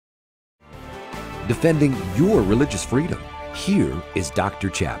defending your religious freedom. Here is Dr.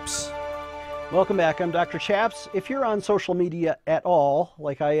 Chaps. Welcome back. I'm Dr. Chaps. If you're on social media at all,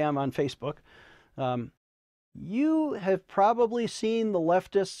 like I am on Facebook, you have probably seen the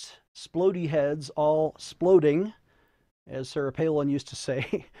leftists' splody heads all sploding, as Sarah Palin used to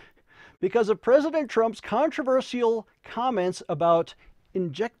say, because of President Trump's controversial comments about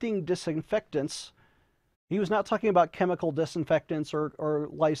injecting disinfectants. He was not talking about chemical disinfectants or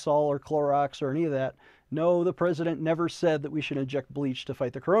Lysol or Clorox or any of that. No, the president never said that we should inject bleach to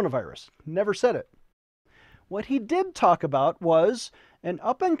fight the coronavirus. Never said it. What he did talk about was an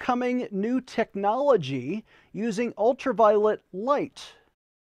up-and-coming new technology using ultraviolet light.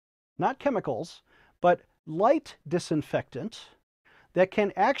 Not chemicals, but light disinfectant that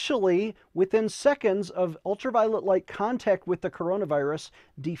can actually, within seconds of ultraviolet light contact with the coronavirus,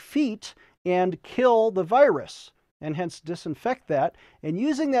 defeat and kill the virus, and hence disinfect that. And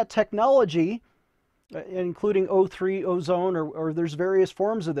using that technology, including O3, ozone, or there's various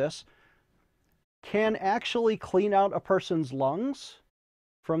forms of this, can actually clean out a person's lungs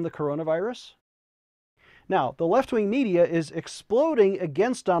from the coronavirus. Now, the left-wing media is exploding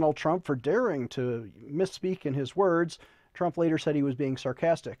against Donald Trump for daring to misspeak in his words. Trump later said he was being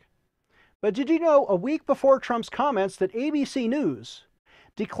sarcastic. But did you know, a week before Trump's comments, that ABC News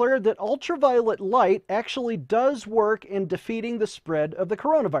declared that ultraviolet light actually does work in defeating the spread of the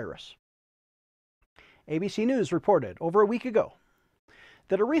coronavirus? ABC News reported over a week ago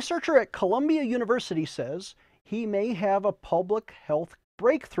that a researcher at Columbia University says he may have a public health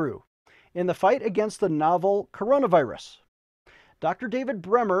breakthrough in the fight against the novel coronavirus. Dr. David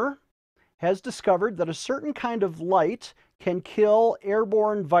Bremer has discovered that a certain kind of light can kill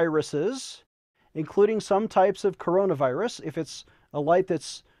airborne viruses, including some types of coronavirus. If it's a light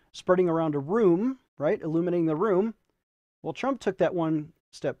that's spreading around a room, right, illuminating the room. Well, Trump took that one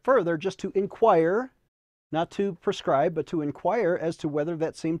step further just to inquire, not to prescribe, but to inquire as to whether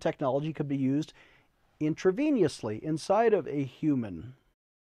that same technology could be used intravenously inside of a human.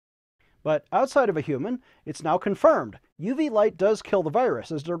 But outside of a human, it's now confirmed. UV light does kill the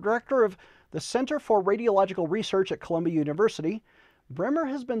virus. As director of the Center for Radiological Research at Columbia University, Bremer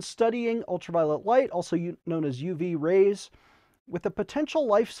has been studying ultraviolet light, also known as UV rays, with a potential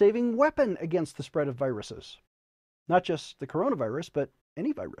life-saving weapon against the spread of viruses. Not just the coronavirus, but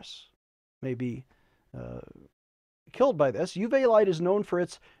any virus may be killed by this. UV light is known for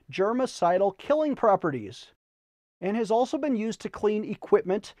its germicidal killing properties and has also been used to clean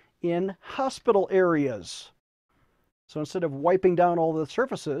equipment in hospital areas. So instead of wiping down all the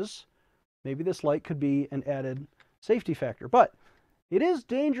surfaces, maybe this light could be an added safety factor. But it is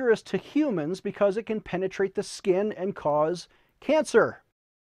dangerous to humans because it can penetrate the skin and cause cancer.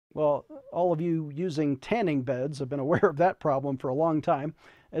 Well, all of you using tanning beds have been aware of that problem for a long time,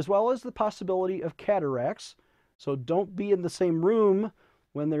 as well as the possibility of cataracts. So don't be in the same room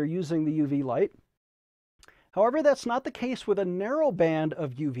when they're using the UV light. However, that's not the case with a narrow band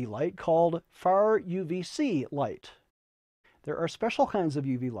of UV light called far UVC light. There are special kinds of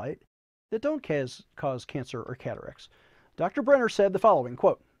UV light that don't cause cancer or cataracts. Dr. Brenner said the following,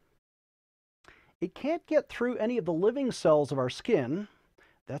 quote, "It can't get through any of the living cells of our skin.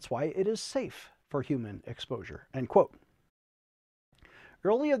 That's why it is safe for human exposure," end quote.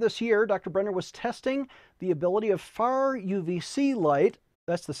 Earlier this year, Dr. Brenner was testing the ability of far UVC light,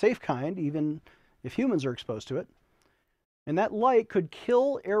 that's the safe kind, even if humans are exposed to it, and that light could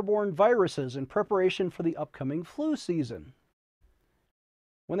kill airborne viruses in preparation for the upcoming flu season.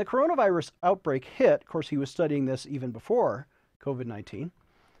 When the coronavirus outbreak hit, of course he was studying this even before COVID-19,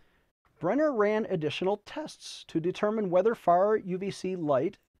 Brenner ran additional tests to determine whether far UVC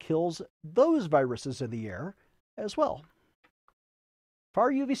light kills those viruses in the air as well.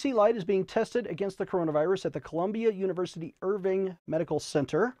 Far UVC light is being tested against the coronavirus at the Columbia University Irving Medical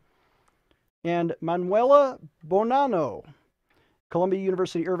Center. And Manuela Bonanno, Columbia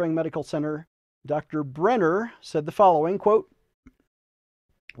University Irving Medical Center, Dr. Brenner said the following, quote,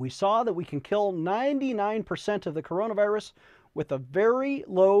 "We saw that we can kill 99% of the coronavirus with a very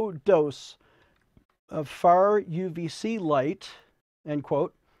low dose of far UVC light," end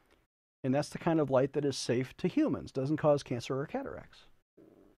quote. And that's the kind of light that is safe to humans, doesn't cause cancer or cataracts.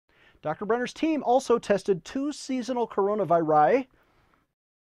 Dr. Brenner's team also tested 2 seasonal coronavirus,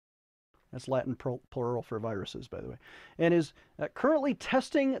 that's Latin plural for viruses, by the way, and is currently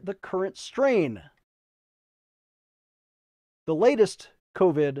testing the current strain. The latest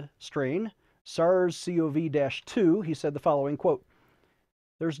COVID strain, SARS-CoV-2, he said the following, quote,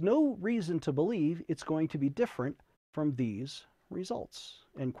 "There's no reason to believe it's going to be different from these results,"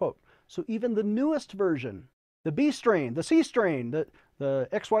 end quote. So even the newest version, the B strain, the C strain, the the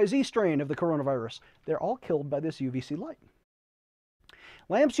XYZ strain of the coronavirus. They're all killed by this UVC light.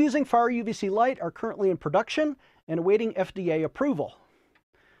 Lamps using far UVC light are currently in production and awaiting FDA approval.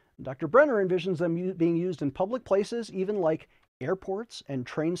 Dr. Brenner envisions them being used in public places, even like airports and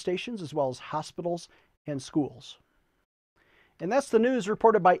train stations, as well as hospitals and schools. And that's the news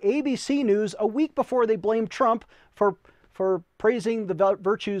reported by ABC News a week before they blamed Trump for praising the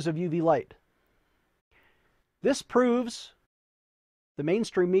virtues of UV light. This proves the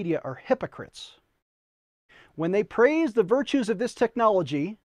mainstream media are hypocrites. When they praise the virtues of this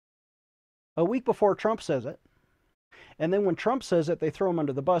technology a week before Trump says it, and then when Trump says it, they throw him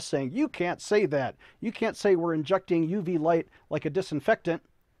under the bus saying, you can't say that. You can't say we're injecting UV light like a disinfectant.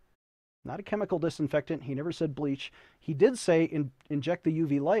 Not a chemical disinfectant. He never said bleach. He did say inject the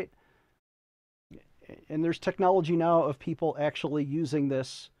UV light. And there's technology now of people actually using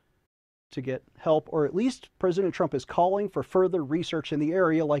this to get help, or at least President Trump is calling for further research in the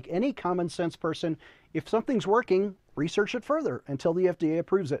area. Like any common sense person, if something's working, research it further until the FDA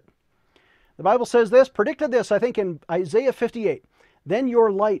approves it. The Bible says this, predicted this, I think, in Isaiah 58. Then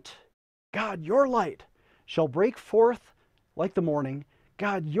your light, God, your light, shall break forth like the morning.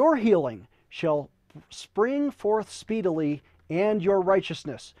 God, your healing shall spring forth speedily, and your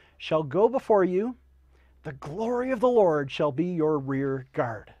righteousness shall go before you. The glory of the Lord shall be your rear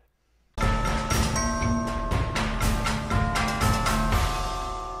guard.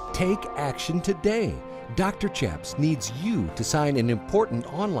 Take action today. Dr. Chaps needs you to sign an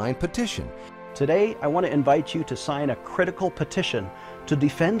important online petition. Today, I want to invite you to sign a critical petition to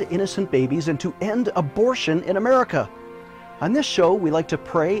defend innocent babies and to end abortion in America. On this show, we like to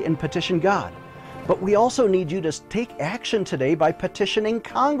pray and petition God, but we also need you to take action today by petitioning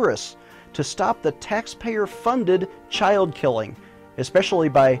Congress to stop the taxpayer-funded child killing, especially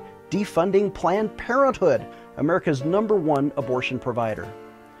by defunding Planned Parenthood, America's #1 abortion provider.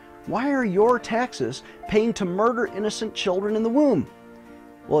 Why are your taxes paying to murder innocent children in the womb?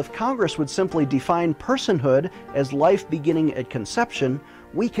 Well, if Congress would simply define personhood as life beginning at conception,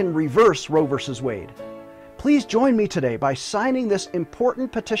 we can reverse Roe v. Wade. Please join me today by signing this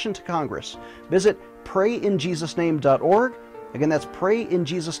important petition to Congress. Visit prayinjesusname.org. Again, that's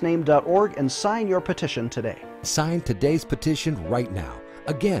prayinjesusname.org, and sign your petition today. Sign today's petition right now.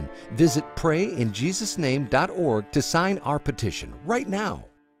 Again, visit prayinjesusname.org to sign our petition right now.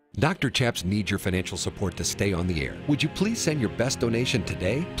 Dr. Chaps needs your financial support to stay on the air. Would you please send your best donation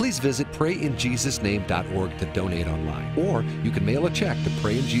today? Please visit prayinjesusname.org to donate online. Or you can mail a check to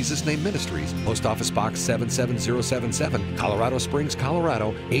Pray in Jesus Name Ministries, Post Office Box 77077, Colorado Springs,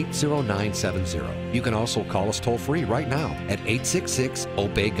 Colorado 80970. You can also call us toll-free right now at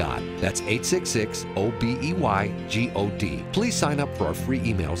 866-OBEY-GOD. That's 866-OBEY-GOD. Please sign up for our free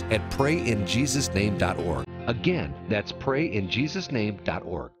emails at prayinjesusname.org. Again, that's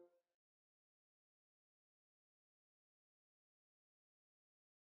prayinjesusname.org.